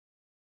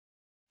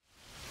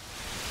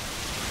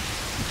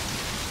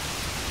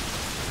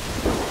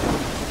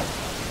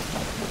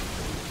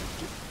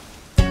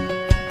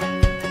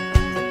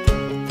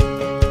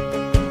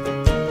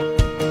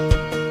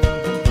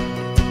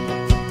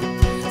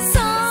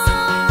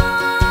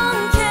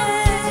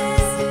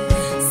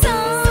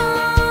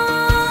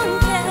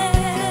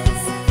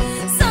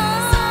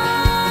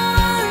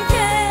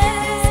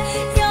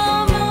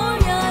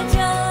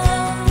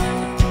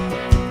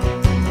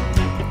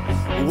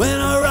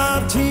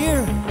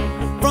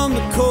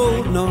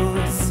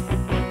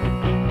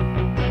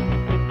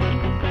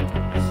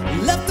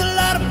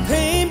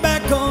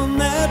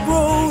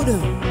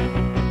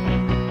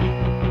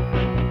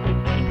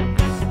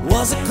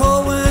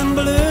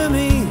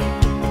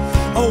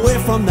away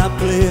from that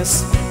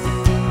place.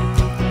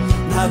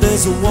 Now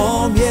there's a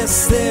warm,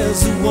 yes,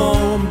 there's a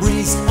warm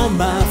breeze on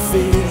my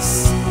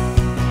face.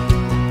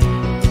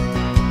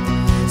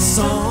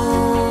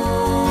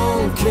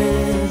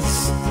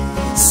 Sonkies,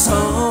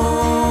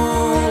 sonkies,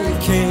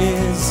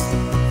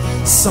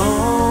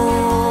 sonkies,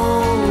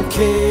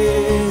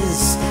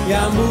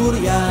 yağmur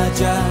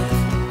yağacak.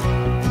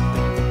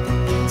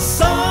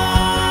 Sonkies,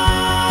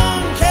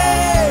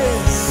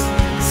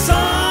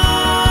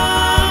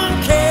 sonkies,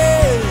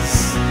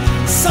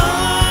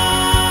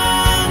 sonkies,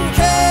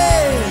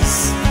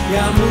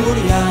 yağmur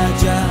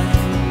yağacak.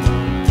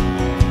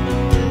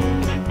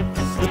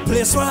 The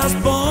place where I was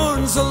born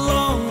is a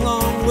long,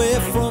 long way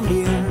from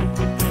here.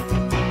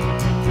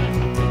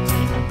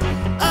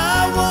 I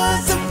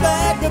was a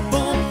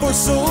vagabond for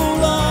so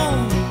long.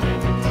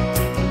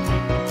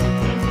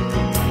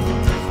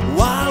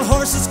 Wild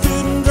horses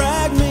couldn't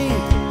drag me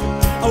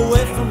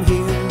away from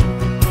here.